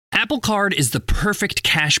Apple Card is the perfect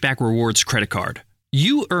cashback rewards credit card.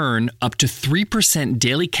 You earn up to 3%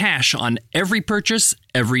 daily cash on every purchase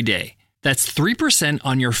every day. That's 3%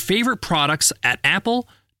 on your favorite products at Apple,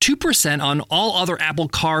 2% on all other Apple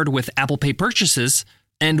Card with Apple Pay purchases,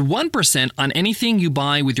 and 1% on anything you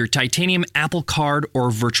buy with your titanium Apple Card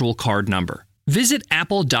or virtual card number. Visit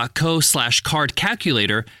apple.co/card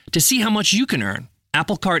calculator to see how much you can earn.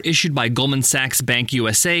 Apple Card issued by Goldman Sachs Bank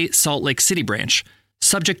USA, Salt Lake City branch.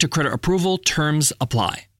 Subject to credit approval, terms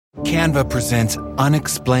apply. Canva presents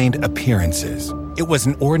Unexplained Appearances. It was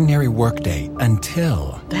an ordinary workday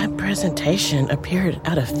until... That presentation appeared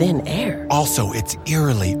out of thin air. Also, it's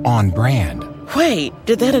eerily on brand. Wait,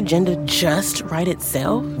 did that agenda just write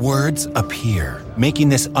itself? Words appear, making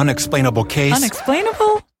this unexplainable case...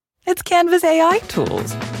 Unexplainable? It's Canva's AI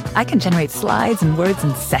tools. I can generate slides and words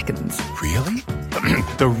in seconds. Really?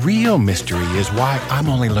 The real mystery is why I'm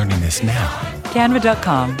only learning this now.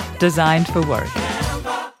 Canva.com. Designed for work.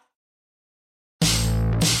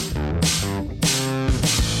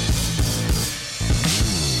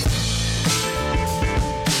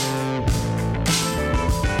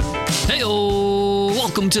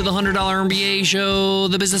 Welcome to the $100 MBA Show,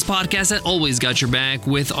 the business podcast that always got your back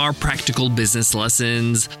with our practical business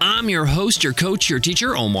lessons. I'm your host, your coach, your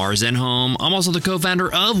teacher, Omar Zenhom. I'm also the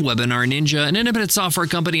co-founder of Webinar Ninja, an independent software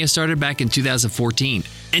company I started back in 2014.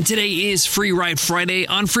 And today is Free Ride Friday.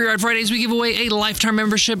 On Free Ride Fridays, we give away a lifetime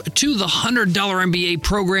membership to the $100 MBA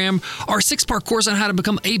program, our 6-part course on how to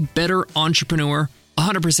become a better entrepreneur.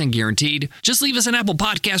 100% guaranteed. Just leave us an Apple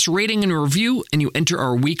Podcast rating and a review, and you enter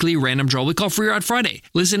our weekly random draw we call Free Ride Friday.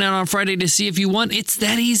 Listen out on Friday to see if you won. It's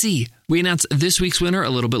that easy. We announce this week's winner a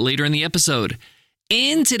little bit later in the episode.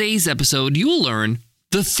 In today's episode, you will learn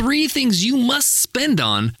the 3 things you must spend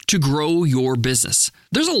on to grow your business.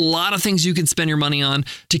 There's a lot of things you can spend your money on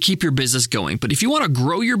to keep your business going. But if you want to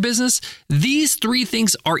grow your business, these 3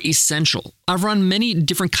 things are essential. I've run many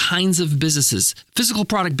different kinds of businesses, physical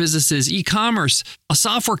product businesses, e-commerce, a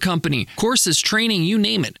software company, courses, training, you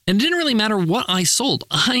name it. And it didn't really matter what I sold.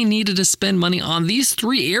 I needed to spend money on these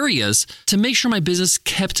 3 areas to make sure my business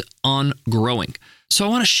kept on growing. So I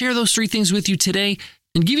want to share those 3 things with you today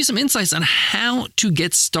and give you some insights on how to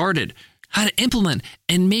get started, how to implement,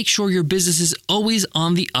 and make sure your business is always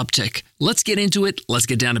on the uptick. Let's get into it. Let's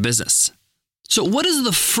get down to business. So what is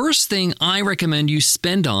the first thing I recommend you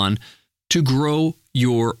spend on to grow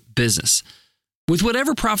your business? With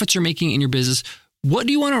whatever profits you're making in your business, what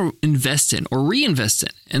do you want to invest in or reinvest in?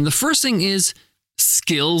 And the first thing is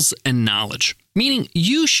skills and knowledge, meaning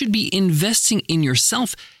you should be investing in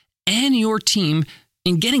yourself and your team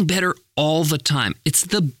in getting better all the time. It's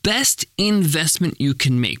the best investment you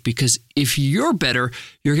can make because if you're better,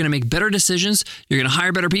 you're going to make better decisions, you're going to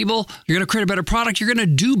hire better people, you're going to create a better product, you're going to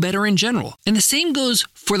do better in general. And the same goes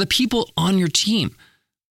for the people on your team.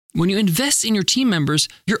 When you invest in your team members,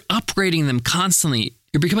 you're upgrading them constantly.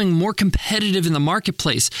 You're becoming more competitive in the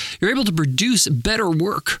marketplace. You're able to produce better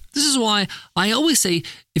work. This is why I always say,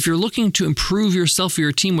 if you're looking to improve yourself or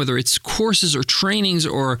your team, whether it's courses or trainings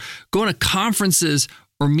or going to conferences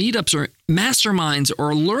or meetups or masterminds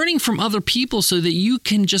or learning from other people so that you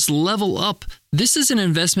can just level up, this is an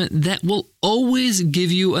investment that will always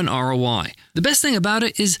give you an ROI. The best thing about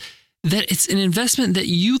it is that it's an investment that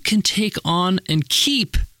you can take on and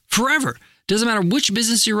keep forever. Doesn't matter which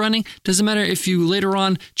business you're running. Doesn't matter if you later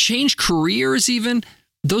on change careers even.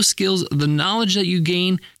 Those skills, the knowledge that you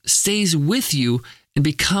gain stays with you and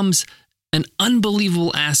becomes an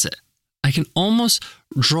unbelievable asset. I can almost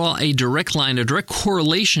draw a direct line, a direct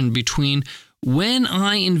correlation between when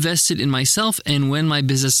I invested in myself and when my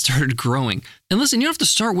business started growing. And listen, you don't have to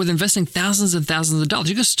start with investing thousands and thousands of dollars.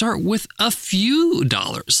 You can start with a few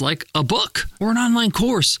dollars, like a book or an online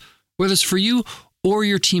course, whether it's for you or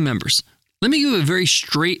your team members. Let me give you a very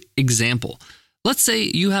straight example. Let's say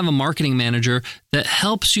you have a marketing manager that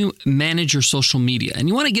helps you manage your social media and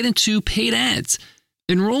you want to get into paid ads.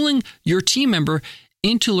 Enrolling your team member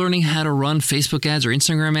into learning how to run Facebook ads or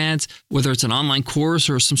Instagram ads, whether it's an online course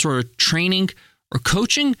or some sort of training or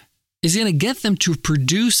coaching, is going to get them to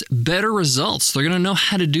produce better results. They're going to know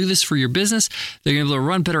how to do this for your business. They're going to be able to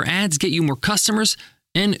run better ads, get you more customers,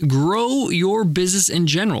 and grow your business in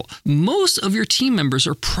general. Most of your team members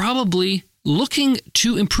are probably looking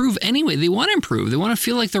to improve anyway. They want to improve. They want to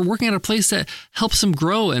feel like they're working at a place that helps them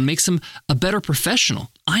grow and makes them a better professional.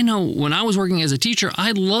 I know when I was working as a teacher,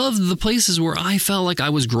 I loved the places where I felt like I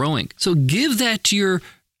was growing. So give that to your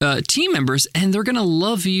team members and they're going to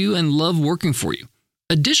love you and love working for you.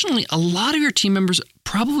 Additionally, a lot of your team members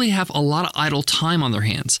probably have a lot of idle time on their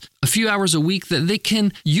hands, a few hours a week that they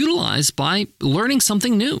can utilize by learning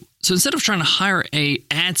something new. So instead of trying to hire an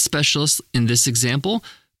ad specialist in this example,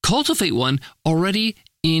 cultivate one already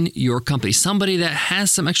in your company. Somebody that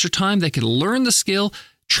has some extra time that can learn the skill,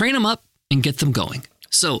 train them up, and get them going.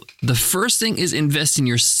 So the first thing is invest in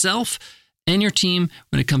yourself and your team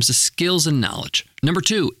when it comes to skills and knowledge. Number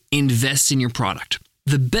 2, invest in your product.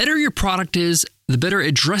 The better your product is, the better it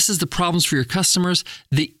addresses the problems for your customers,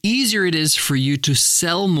 the easier it is for you to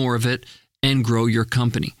sell more of it and grow your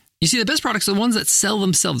company. You see, the best products are the ones that sell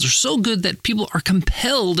themselves. They're so good that people are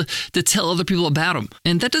compelled to tell other people about them.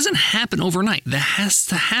 And that doesn't happen overnight. That has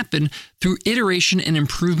to happen through iteration and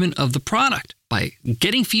improvement of the product. By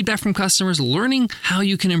getting feedback from customers, learning how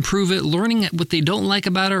you can improve it, learning what they don't like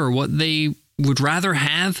about it or what they would rather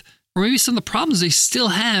have, or maybe some of the problems they still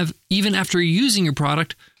have even after using your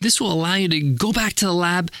product. This will allow you to go back to the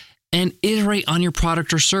lab and iterate on your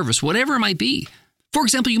product or service, whatever it might be. For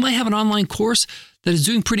example, you might have an online course that is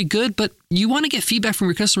doing pretty good, but you want to get feedback from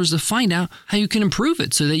your customers to find out how you can improve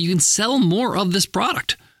it so that you can sell more of this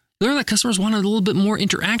product. Learn that customers want a little bit more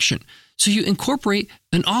interaction. So you incorporate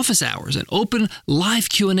an office hours, an open live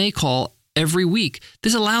Q&A call every week.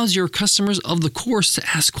 This allows your customers of the course to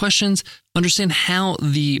ask questions, understand how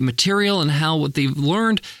the material and how what they've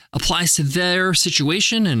learned applies to their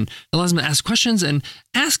situation, and allows them to ask questions and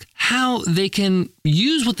ask how they can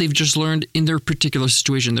use what they've just learned in their particular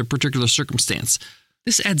situation, their particular circumstance.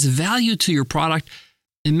 This adds value to your product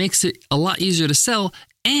and makes it a lot easier to sell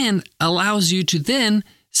and allows you to then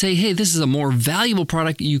say, hey, this is a more valuable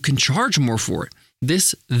product. You can charge more for it.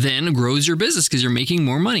 This then grows your business because you're making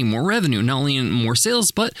more money, more revenue, not only in more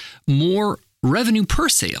sales, but more revenue per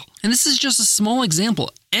sale. And this is just a small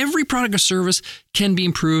example. Every product or service can be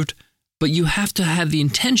improved, but you have to have the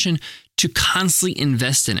intention to constantly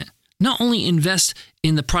invest in it. Not only invest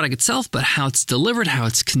in the product itself, but how it's delivered, how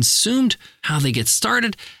it's consumed, how they get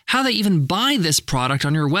started, how they even buy this product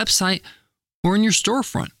on your website or in your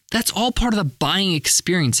storefront. That's all part of the buying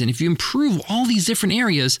experience. And if you improve all these different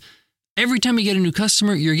areas, every time you get a new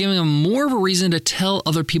customer, you're giving them more of a reason to tell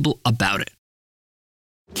other people about it.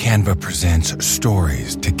 Canva presents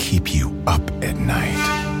stories to keep you up at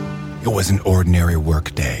night. It was an ordinary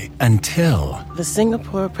workday until The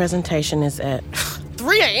Singapore presentation is at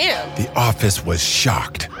 3 a.m. the office was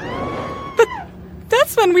shocked.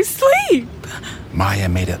 That's when we sleep. Maya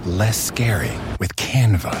made it less scary with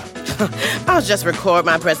Canva. I'll just record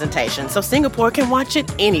my presentation so Singapore can watch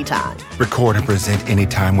it anytime. Record and present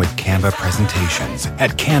anytime with Canva presentations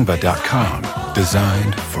at canva.com.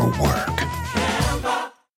 Designed for work.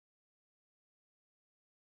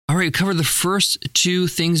 All right, cover the first 2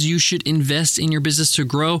 things you should invest in your business to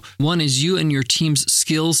grow. One is you and your team's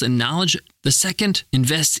skills and knowledge. The second,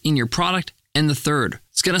 invest in your product. And the third,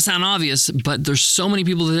 it's going to sound obvious, but there's so many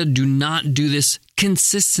people that do not do this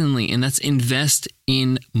consistently, and that's invest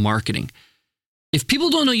in marketing. If people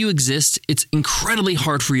don't know you exist, it's incredibly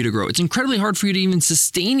hard for you to grow. It's incredibly hard for you to even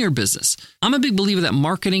sustain your business. I'm a big believer that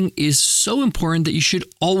marketing is so important that you should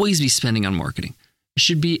always be spending on marketing. It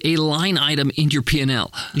should be a line item in your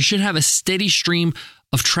P&L. You should have a steady stream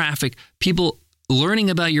of traffic, people learning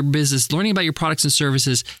about your business, learning about your products and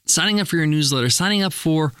services, signing up for your newsletter, signing up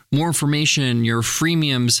for more information, your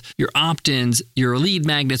freemiums, your opt-ins, your lead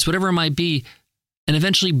magnets, whatever it might be, and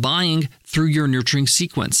eventually buying through your nurturing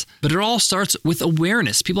sequence. But it all starts with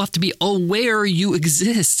awareness. People have to be aware you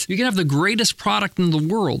exist. You can have the greatest product in the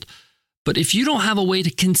world, but if you don't have a way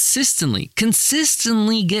to consistently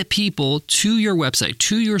get people to your website,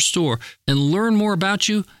 to your store, and learn more about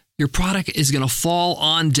you, your product is going to fall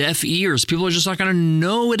on deaf ears. People are just not going to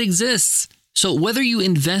know it exists. So whether you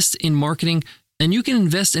invest in marketing, and you can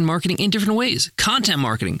invest in marketing in different ways. Content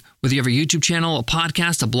marketing, whether you have a YouTube channel, a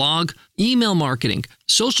podcast, a blog, email marketing,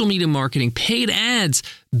 social media marketing, paid ads,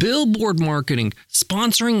 billboard marketing,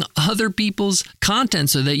 sponsoring other people's content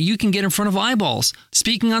so that you can get in front of eyeballs,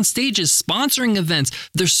 speaking on stages, sponsoring events.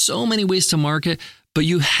 There's so many ways to market, but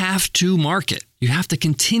you have to market. You have to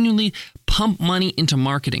continually pump money into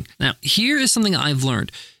marketing. Now, here is something I've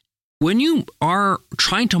learned. When you are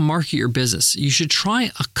trying to market your business, you should try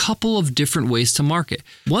a couple of different ways to market.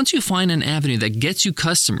 Once you find an avenue that gets you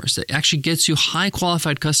customers, that actually gets you high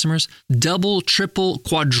qualified customers, double, triple,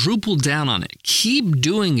 quadruple down on it. Keep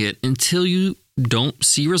doing it until you don't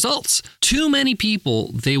see results. Too many people,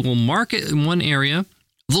 they will market in one area,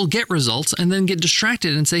 they'll get results and then get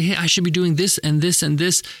distracted and say, hey, I should be doing this and this and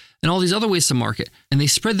this and all these other ways to market. And they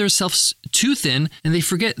spread themselves too thin and they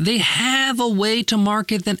forget they have a way to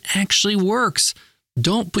market that actually works.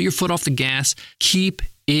 Don't put your foot off the gas. Keep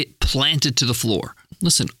it planted to the floor.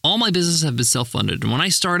 Listen, all my businesses have been self-funded. And when I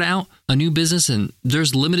start out a new business and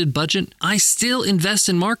there's limited budget, I still invest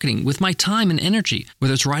in marketing with my time and energy,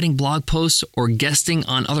 whether it's writing blog posts or guesting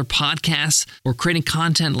on other podcasts or creating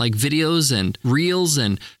content like videos and reels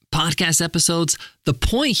and podcast episodes. The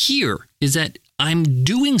point here is that I'm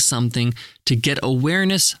doing something to get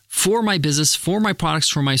awareness for my business, for my products,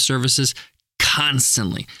 for my services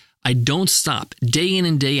constantly. I don't stop day in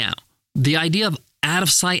and day out. The idea of out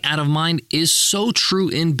of sight, out of mind is so true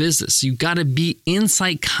in business. You got to be in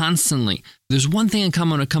sight constantly. There's one thing in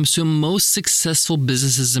common when it comes to most successful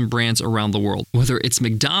businesses and brands around the world. Whether it's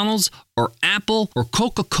McDonald's or Apple or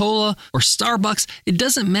Coca-Cola or Starbucks, it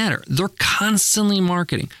doesn't matter. They're constantly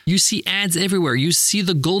marketing. You see ads everywhere. You see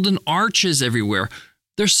the golden arches everywhere.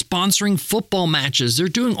 They're sponsoring football matches. They're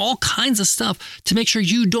doing all kinds of stuff to make sure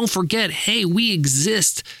you don't forget, hey, we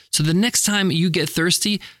exist. So the next time you get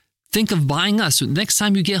thirsty, think of buying us. So next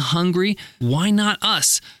time you get hungry, why not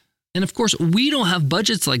us? And of course, we don't have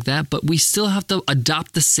budgets like that, but we still have to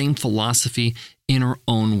adopt the same philosophy in our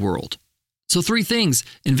own world. So 3 things: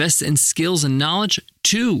 invest in skills and knowledge.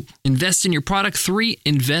 2, invest in your product. 3,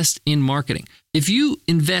 invest in marketing. If you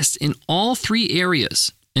invest in all 3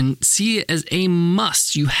 areas and see it as a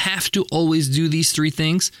must, you have to always do these 3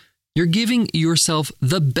 things, you're giving yourself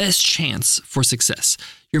the best chance for success.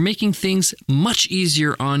 You're making things much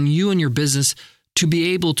easier on you and your business to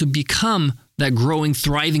be able to become that growing,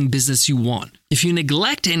 thriving business you want. If you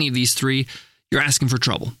neglect any of these 3, you're asking for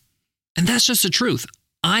trouble. And that's just the truth.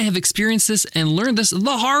 I have experienced this and learned this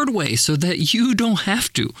the hard way so that you don't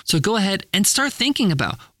have to. So go ahead and start thinking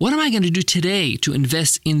about, what am I going to do today to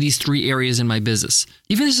invest in these 3 areas in my business?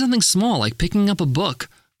 Even if it's something small like picking up a book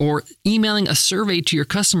or emailing a survey to your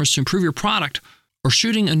customers to improve your product, or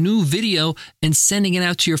shooting a new video and sending it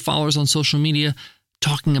out to your followers on social media,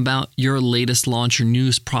 talking about your latest launch, your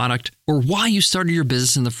newest product, or why you started your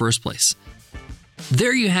business in the first place.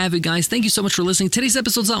 There you have it, guys. Thank you so much for listening. Today's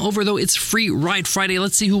episode's not over, though. It's Free Ride Friday.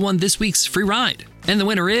 Let's see who won this week's free ride. And the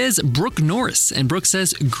winner is Brooke Norris. And Brooke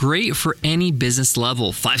says, great for any business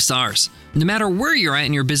level. 5 stars. No matter where you're at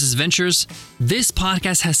in your business ventures, this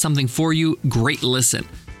podcast has something for you. Great listen.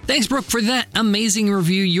 Thanks, Brooke, for that amazing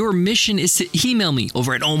review. Your mission is to email me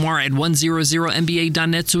over at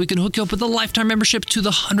omar@100mba.net so we can hook you up with a lifetime membership to the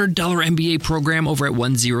 $100 MBA program over at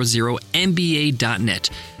 100mba.net.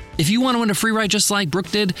 If you want to win a free ride just like Brooke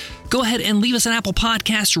did, go ahead and leave us an Apple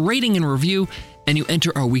Podcast rating and review, and you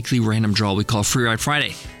enter our weekly random draw we call Free Ride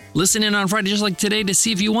Friday. Listen in on Friday just like today to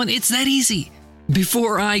see if you won. It's that easy.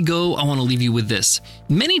 Before I go, I want to leave you with this.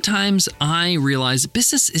 Many times I realize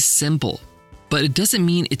business is simple, but it doesn't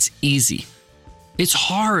mean it's easy. It's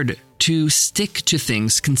hard to stick to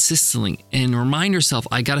things consistently and remind yourself,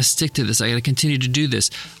 I got to stick to this. I got to continue to do this.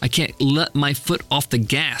 I can't let my foot off the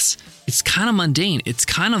gas. It's kind of mundane. It's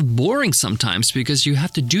kind of boring sometimes because you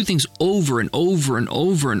have to do things over and over and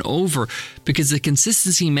over and over because the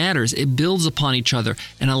consistency matters. It builds upon each other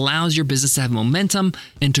and allows your business to have momentum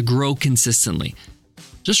and to grow consistently.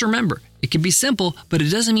 Just remember, it can be simple, but it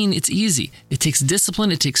doesn't mean it's easy. It takes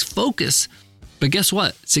discipline. It takes focus. But guess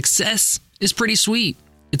what? Success is pretty sweet.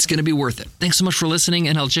 It's going to be worth it. Thanks so much for listening,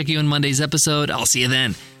 and I'll check you in Monday's episode. I'll see you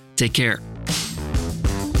then. Take care.